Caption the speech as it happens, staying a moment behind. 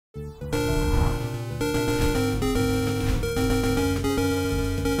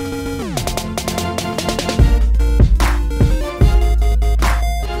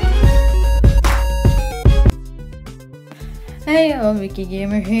Heyo Ricky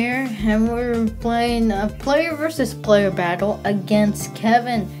Gamer here, and we're playing a player versus player battle against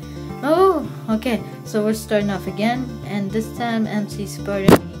Kevin. Oh, okay, so we're starting off again, and this time MC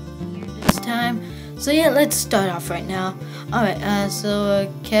Spartan here this time. So yeah, let's start off right now. Alright,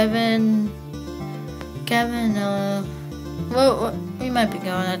 Kevin, well, we might be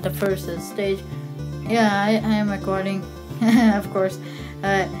going at the first stage. Yeah, I am recording, of course.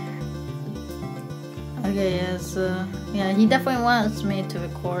 Alright. Okay, yeah, so, yeah, he definitely wants me to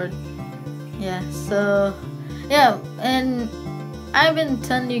record. Yeah, so, yeah, and I've been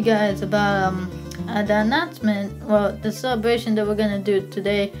telling you guys about, the announcement, well, the celebration that we're gonna do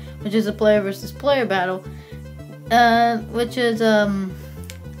today, which is a player versus player battle, which is,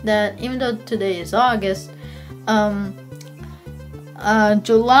 that even though today is August,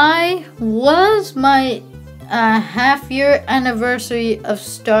 July was my half-year anniversary of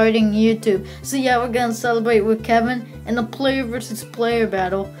starting YouTube. So yeah, we're gonna celebrate with Kevin in a player versus player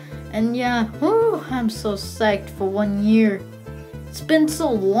battle. And yeah, whoo, I'm so psyched for 1 year. It's been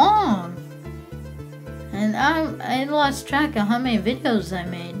so long. And I lost track of how many videos I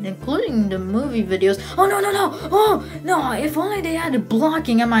made, including the movie videos. Oh no, oh no, if only they added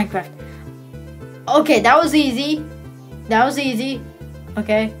blocking in Minecraft. Okay, that was easy.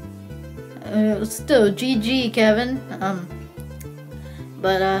 Okay. Still GG, Kevin.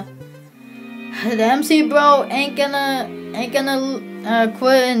 But the MC bro ain't gonna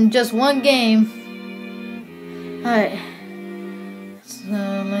quit in just one game. Alright,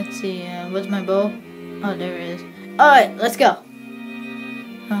 so let's see, where's my bow? Oh, there it is. Alright, let's go.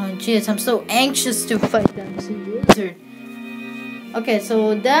 Oh jeez, I'm so anxious to fight the MC wizard. Okay,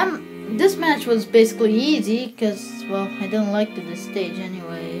 so this match was basically easy because, well, I didn't like this stage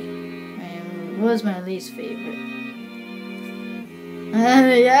anyway. Was my least favorite.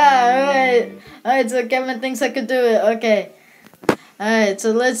 Yeah, alright, so Kevin thinks I could do it. Okay. Alright, so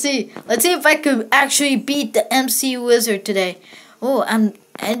let's see if I could actually beat the MC Wizard today. Oh,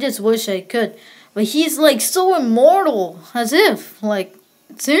 I just wish I could. But he's like so immortal. As if, like,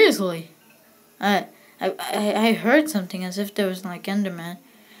 seriously. I heard something as if there was like Enderman.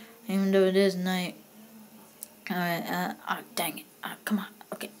 Even though it is night. Alright, oh, dang it. Come on.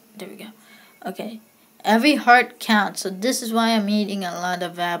 Okay, there we go. Okay, every heart counts, so this is why I'm eating a lot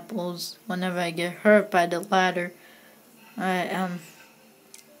of apples whenever I get hurt by the ladder. Alright,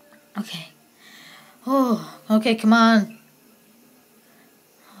 okay. Oh, okay, come on.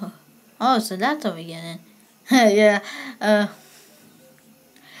 Oh, so that's how we get in. Yeah,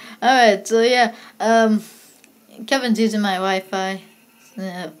 alright, so yeah, Kevin's using my Wi-Fi.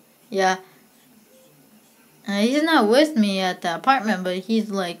 Yeah. He's not with me at the apartment, but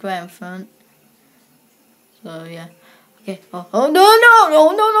he's like right in front. So yeah, okay. Oh no!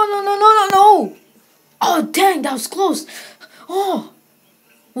 Oh dang, that was close. Oh,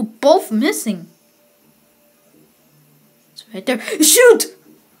 we're both missing. It's right there. Shoot!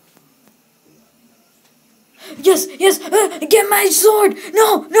 Yes. Get my sword!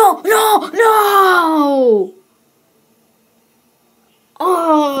 No!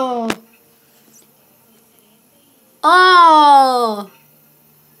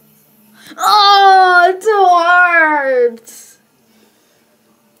 Oh, 2 hearts!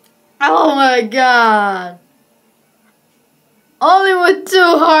 Oh my god! Only with 2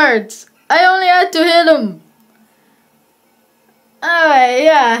 hearts! I only had to hit him! Alright,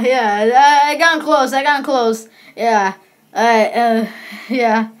 yeah. I got close. Yeah. Alright,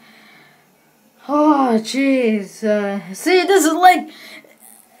 yeah. Oh, jeez. See, this is like...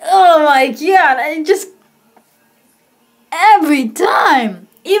 Oh my god, I just... Every time!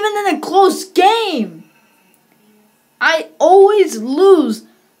 Even in a close game, I always lose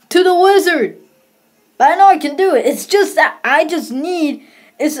to the wizard. But I know I can do it. It's just that I just need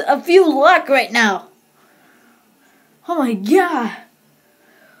a few luck right now. Oh my god.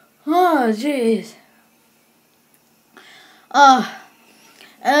 Oh jeez.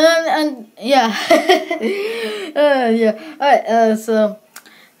 And yeah. Yeah. Alright, so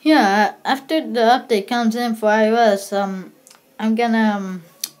yeah, after the update comes in for iOS, I'm gonna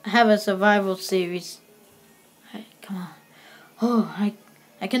have a survival series. Alright, come on. Oh,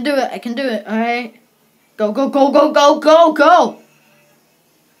 I can do it. Alright. Go.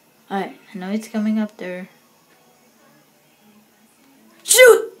 Alright, I know it's coming up there.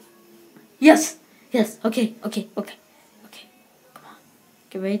 Shoot! Yes. Okay. Come on.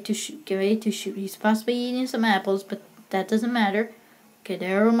 Get ready to shoot. He's possibly eating some apples, but that doesn't matter. Okay, the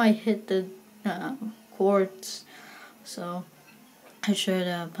arrow might hit the quartz, so I should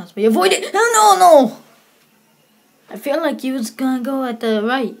possibly avoid it. No! I feel like he was gonna go at the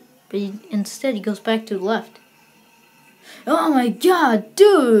right, but instead he goes back to the left. Oh my god,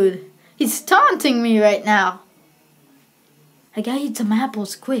 dude! He's taunting me right now. I gotta eat some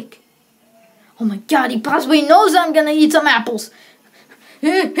apples quick. Oh my god, he possibly knows I'm gonna eat some apples.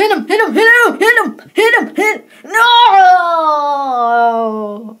 Hit him, hit him, hit him, hit him, hit him, hit. No!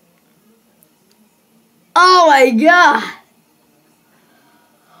 Oh my god.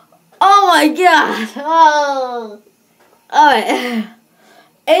 Oh my god. Oh. Alright.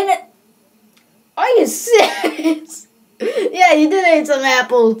 Ain't it? Are you serious? Yeah, you did eat some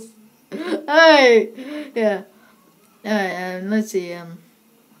apples. Alright. Yeah. Alright, let's see.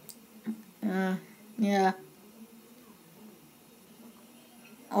 Yeah.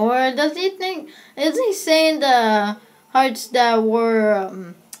 Or does he think, is he saying the hearts that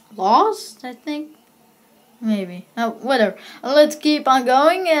were lost, I think? Maybe. Whatever. Let's keep on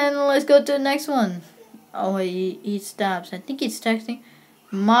going and let's go to the next one. Oh, he stops. I think he's texting.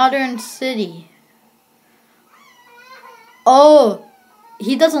 Modern City. Oh,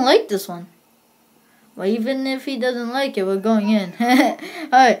 he doesn't like this one. Well, even if he doesn't like it, we're going in.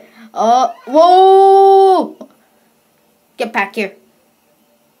 Alright. Whoa! Get back here.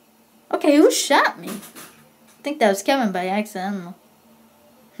 Okay, who shot me? I think that was Kevin by accident.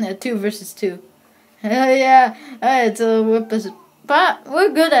 2 versus 2. Hell yeah. Alright, so we're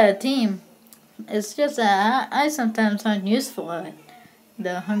good at a team. It's just that I sometimes aren't useful at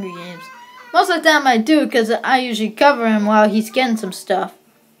the Hunger Games. Most of the time I do, because I usually cover him while he's getting some stuff.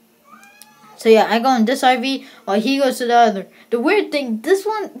 So yeah, I go in this RV while he goes to the other. The weird thing, this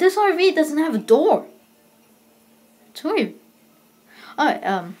RV doesn't have a door. It's weird. Alright,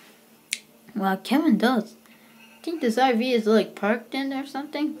 well, Kevin does. I think this RV is like parked in or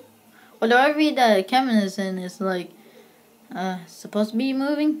something. Well, the RV that Kevin is in is like supposed to be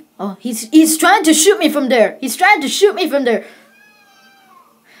moving. Oh, he's trying to shoot me from there. He's trying to shoot me from there.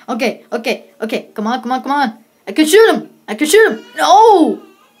 Okay. Come on. I can shoot him. No!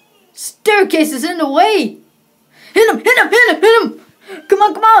 Staircase is in the way. Hit him. Come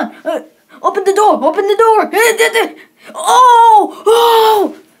on. Open the door.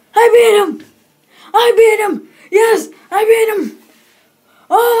 Oh! I beat him. Yes, I beat him.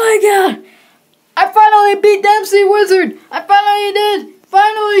 Oh my god. I finally beat the MC Wizard. I finally did.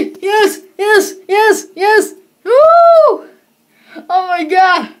 Finally. Yes. Woo! Oh my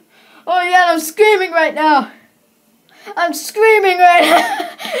god. Oh yeah, I'm screaming right now.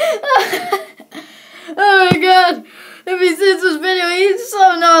 Oh my god. If he sees this video, he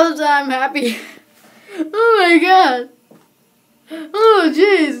so knows that I'm happy. Oh my god. Oh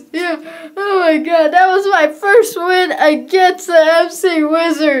jeez. Yeah. Oh my god. That was my first win against the MC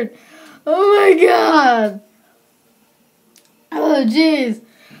Wizard. Oh my god. Oh jeez.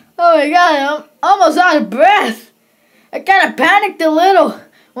 Oh my god. I'm almost out of breath. I kind of panicked a little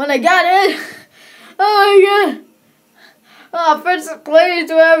when I got in. Oh my god. Oh, first player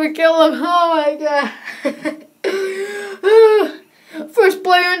to ever kill him. Oh my god. First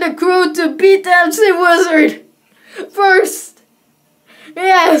player in the crew to beat the MC Wizard. First.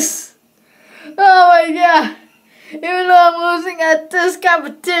 Yes. Oh my god. Even though I'm losing at this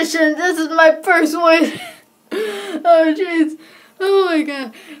competition, this is my first win. Oh jeez. Oh my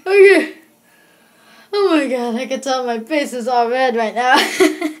god. Okay. Oh my god, I can tell my face is all red right now.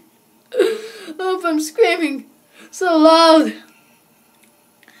 Oh, if I'm screaming so loud.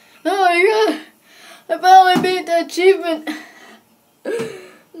 Oh my god. I finally beat the achievement.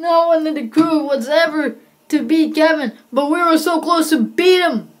 No one in the crew was ever to beat Kevin, but we were so close to beat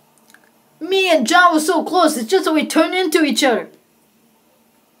him. Me and John were so close, it's just that we turned into each other.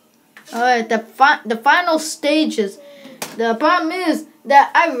 Alright, the final stages. The problem is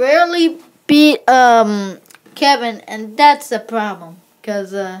that I rarely beat Kevin, and that's the problem.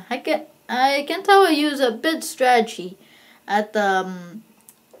 Cause I can tell I use a bit strategy at the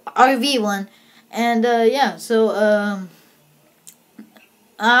RV one, and yeah, so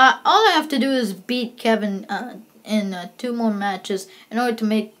all I have to do is beat Kevin in 2 more matches in order to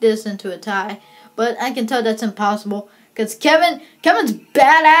make this into a tie. But I can tell that's impossible because Kevin's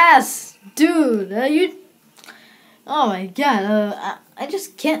badass, dude. Oh my god, I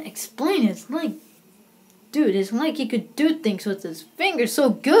just can't explain it. It's like, dude, it's like he could do things with his fingers so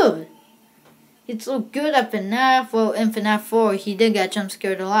good. He's so good at FNAF. Well, in FNAF 4, he did get jump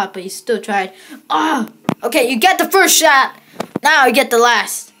scared a lot, but he still tried. Ah, okay, you get the first shot. Now I get the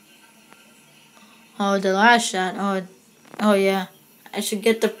last. Oh, the last shot. Oh yeah. I should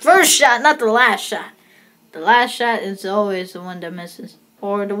get the first shot, not the last shot. The last shot is always the one that misses.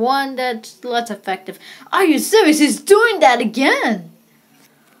 Or the one that's less effective. Are you serious? He's doing that again.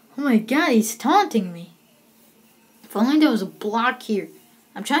 Oh my god, he's taunting me. If only there was a block here.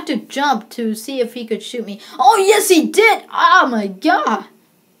 I'm trying to jump to see if he could shoot me. Oh, yes, he did. Oh, my God.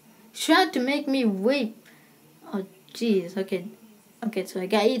 He's trying to make me wait. Oh, jeez. Okay. Okay, so I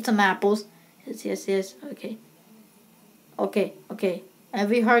gotta eat some apples. Yes, yes, yes. Okay. Okay, okay.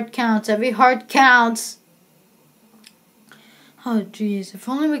 Every heart counts. Every heart counts. Oh, jeez. If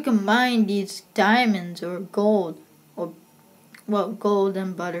only we combine these diamonds or gold. Or, well, gold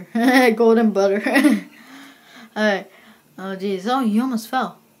and butter. Gold and butter. Alright. Oh, jeez. Oh, he almost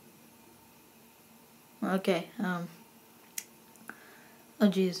fell. Okay. Oh,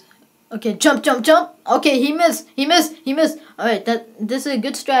 jeez. Okay, jump, jump, jump. Okay, he missed. He missed. He missed. Alright, this is a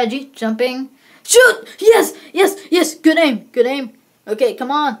good strategy. Jumping. Shoot! Yes! Yes! Yes! Good aim. Good aim. Okay,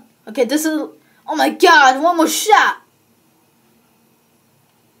 come on. Okay, this is... Oh my God! One more shot!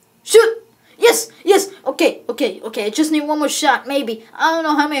 Shoot! Yes! Yes! Okay, okay, okay. I just need one more shot, maybe. I don't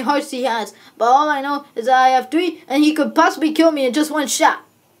know how many hearts he has, but all I know is that I have 3, and he could possibly kill me in just one shot.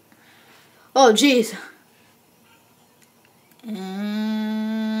 Oh, jeez.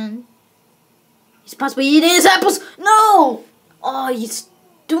 And... he's possibly eating his apples. No! Oh, he's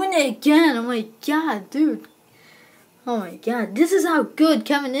doing it again. Oh my God, dude. Oh my God. This is how good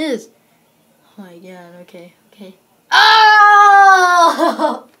Kevin is. Oh my God. Okay. Okay.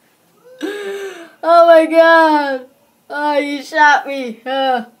 Oh! Oh my God. Oh, you shot me.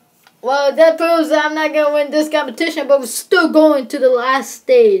 Well, that proves that I'm not going to win this competition, but we're still going to the last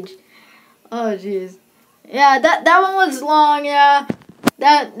stage. Oh, jeez. Yeah, that one was long, yeah.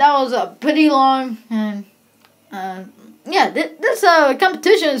 That was pretty long, and yeah, this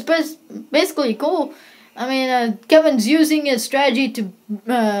competition is basically cool. I mean, Kevin's using his strategy to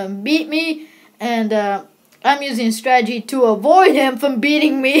beat me, and I'm using a strategy to avoid him from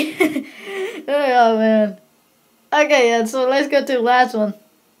beating me. Oh man. Okay, yeah. So let's go to the last one.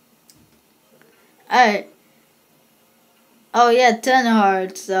 All right. Oh yeah, 10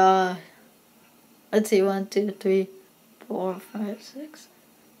 hearts. Let's see, 1, 2, 3, 4, 5, 6.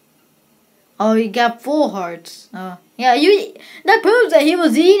 Oh, he got 4 hearts. Yeah, that proves that he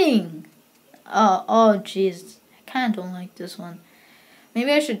was eating. Oh, jeez. I kind of don't like this one.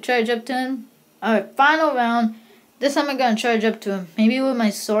 Maybe I should charge up to him. Alright, final round. This time I'm going to charge up to him. Maybe with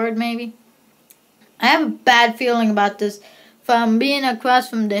my sword, maybe. I have a bad feeling about this. From being across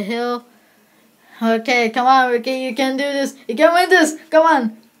from the hill. Okay, come on, Ricky. You can do this. You can win this. Come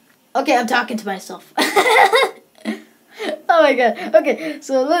on. Okay, I'm talking to myself. Oh my God. Okay,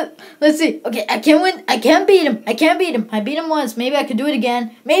 so let's see. Okay, I can win. I can beat him. I can beat him. I beat him once. Maybe I could do it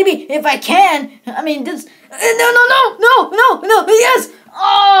again. Maybe if I can. I mean, this. No. Yes.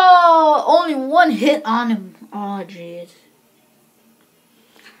 Oh, only one hit on him. Oh jeez.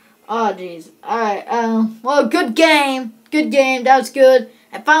 Oh jeez. All right. Well, good game. Good game. That was good.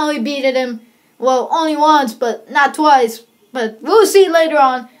 I finally beat him. Well, only once, but not twice. But we'll see later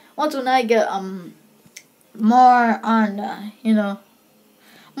on. Once when I get more on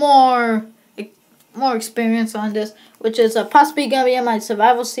more experience on this, which is possibly gonna be in my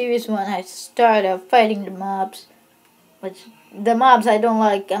survival series when I start fighting the mobs. Which the mobs I don't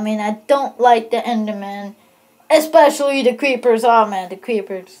like. I mean, I don't like the Enderman, especially the creepers. Oh man, the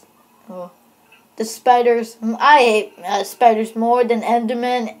creepers. Oh, the spiders. I hate spiders more than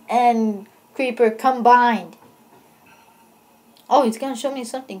Enderman and creeper combined. Oh, he's gonna show me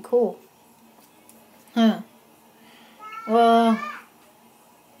something cool. Huh. Well,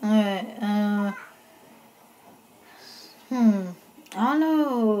 alright, I don't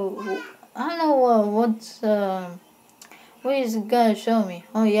know what he's gonna show me.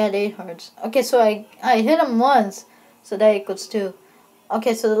 Oh, yeah, the 8 hearts. Okay, so I hit him once, so that equals 2.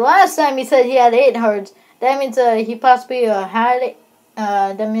 Okay, so the last time he said he had 8 hearts, that means he possibly had it.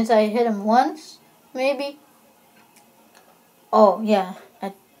 That means I hit him once, maybe. Oh, yeah.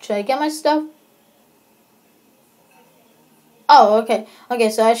 Should I get my stuff? Oh, okay. Okay,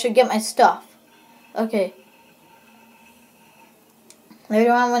 so I should get my stuff. Okay.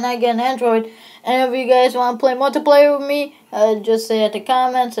 Later on when I get an Android, and if you guys want to play multiplayer with me, just say at the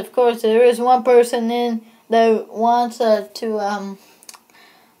comments. Of course, there is one person in that wants to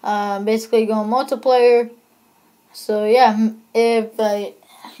basically go multiplayer. So yeah,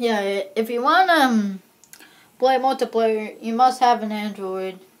 if you want to play multiplayer, you must have an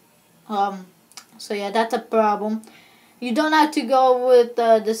Android. So yeah, that's a problem. You don't have to go with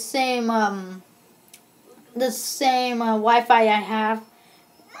the same Wi-Fi I have.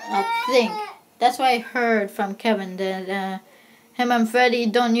 I think that's what I heard from Kevin, that him and Freddy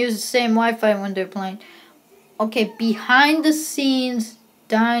don't use the same Wi-Fi when they're playing. Okay, behind the scenes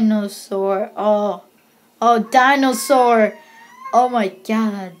dinosaur. Oh, dinosaur. Oh my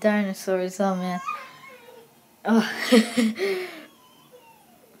God, dinosaurs. Oh man. Oh.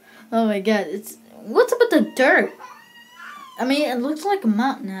 Oh my god, what's up with the dirt? I mean, it looks like a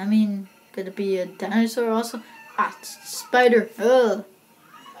mountain. I mean, could it be a dinosaur also? Ah, spider. Ugh.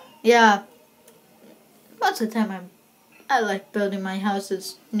 Yeah. Most of the time, I like building my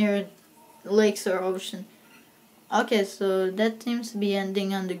houses near lakes or ocean. Okay, so that seems to be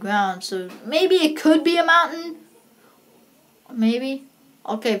ending on the ground. So maybe it could be a mountain. Maybe.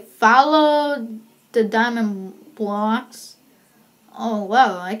 Okay, follow the diamond blocks. Oh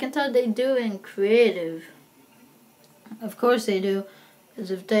wow, I can tell they do in creative. Of course they do.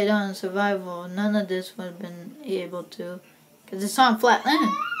 Because if they don't in survival, none of this would have been able to. Because it's on flat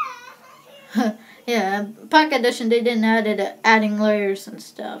land. Yeah, Pocket Edition, they didn't add it adding layers and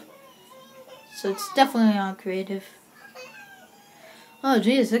stuff. So it's definitely on creative. Oh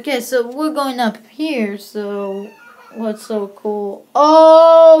jeez, okay, so we're going up here, so what's so cool?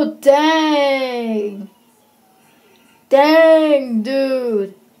 Oh dang! Dang,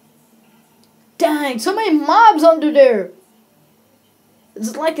 dude! Dang, so many mobs under there!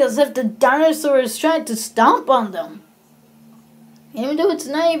 It's like as if the dinosaur is trying to stomp on them. Even though it's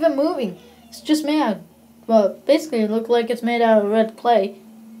not even moving. It's just made out, well, basically it looks like it's made out of red clay.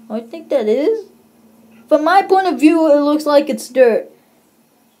 I think that is. From my point of view, it looks like it's dirt.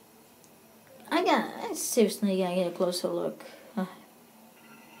 I seriously gotta get a closer look.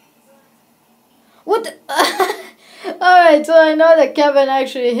 What the? Alright, so I know that Kevin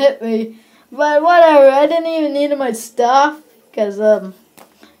actually hit me. But whatever, I didn't even need my stuff. Because,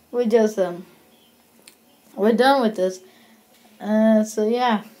 we just, we're done with this. So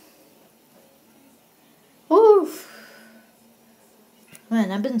yeah. Oof.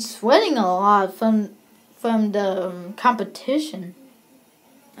 Man, I've been sweating a lot from the competition.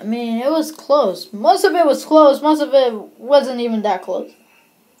 I mean, it was close. Most of it was close. Most of it wasn't even that close.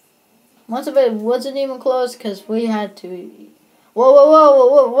 Most of it wasn't even close because we had to.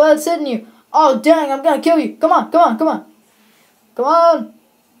 Whoa! What's hitting you? Oh dang! I'm gonna kill you! Come on! Come on!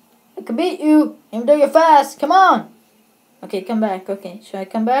 I can beat you, even though you're fast. Come on! Okay, come back. Okay, should I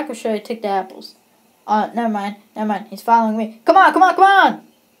come back or should I take the apples? Oh, never mind. He's following me. Come on!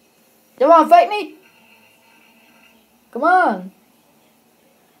 They want to fight me? Come on!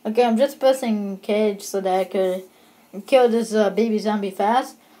 Okay, I'm just pressing cage so that I could kill this baby zombie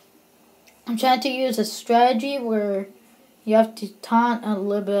fast. I'm trying to use a strategy where you have to taunt a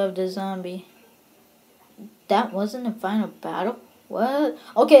little bit of the zombie. That wasn't the final battle? What?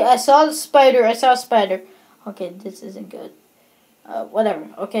 Okay, I saw a spider. Okay, this isn't good. Whatever.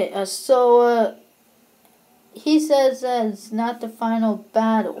 Okay, so he says that it's not the final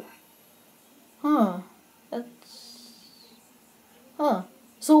battle. Huh.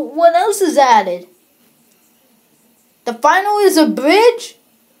 So what else is added? The final is a bridge?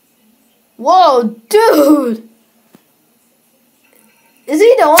 Whoa, dude! Is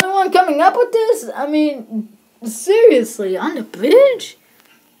he the only one coming up with this? I mean, seriously, on the bridge?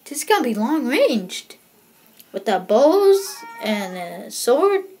 This is gonna be long ranged. With the bows and a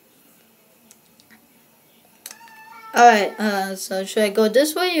sword. Alright, so should I go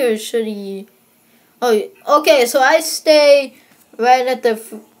this way or should he... Oh, okay, so I stay right at the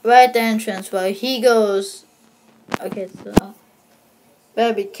entrance while he goes... Okay, so...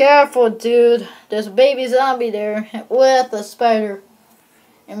 Better be careful, dude. There's a baby zombie there with a spider.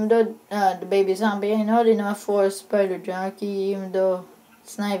 Even though the baby zombie ain't old enough for a spider jockey, even though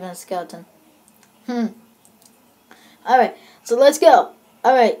it's not even a skeleton. Alright, so let's go.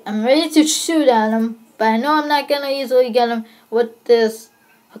 Alright, I'm ready to shoot at him, but I know I'm not gonna easily get him with this.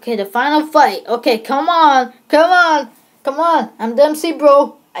 Okay, the final fight. Okay, come on. I'm Dempsey,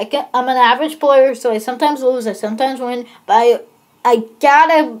 bro. I'm an average player, so I sometimes lose, I sometimes win, but I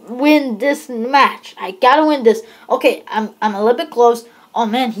gotta win this match. I gotta win this. Okay, I'm a little bit close. Oh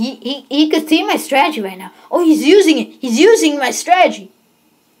man, he could see my strategy right now. Oh, he's using it. He's using my strategy.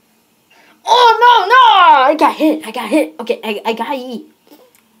 Oh no! I got hit. Okay, I gotta eat.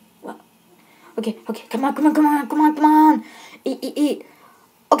 Well, okay. Come on. Eat.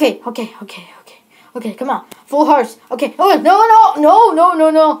 Okay. Come on. Full hearts. Okay. Oh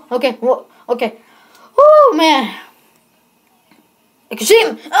no. Okay. Well, okay. Oh man. I can see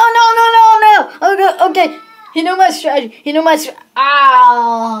him. Oh no. Okay. He knew my strategy.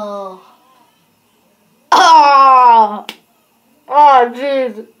 Ow. Oh,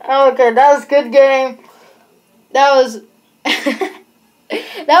 jeez. Okay, that was a good game. That was... that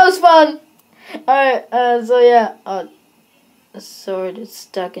was fun. Alright, so yeah. Oh, the sword is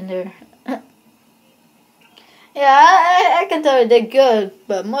stuck in there. Yeah, I can tell I did good,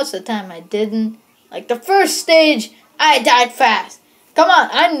 but most of the time I didn't. Like the first stage, I died fast. Come on,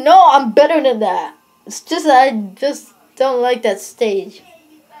 I know I'm better than that. It's just I just don't like that stage.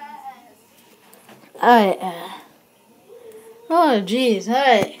 Alright. Oh, jeez.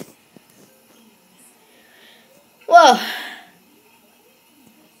 Alright. Well.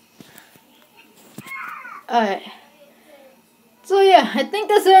 Alright. So yeah, I think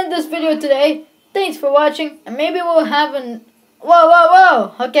that's the end of this video today. Thanks for watching, and maybe we'll have an...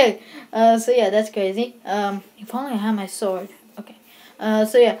 Whoa! Okay. So yeah, that's crazy. If only I had my sword. Okay.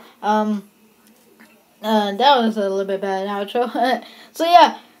 So yeah. That was a little bit bad outro. So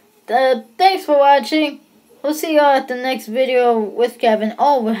yeah. Thanks for watching. We'll see y'all at the next video with Kevin.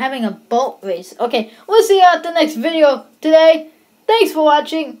 Oh, we're having a boat race. Okay, we'll see y'all at the next video today. Thanks for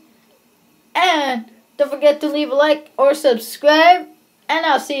watching. And don't forget to leave a like or subscribe. And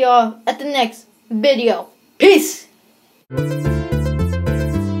I'll see y'all at the next video. Peace!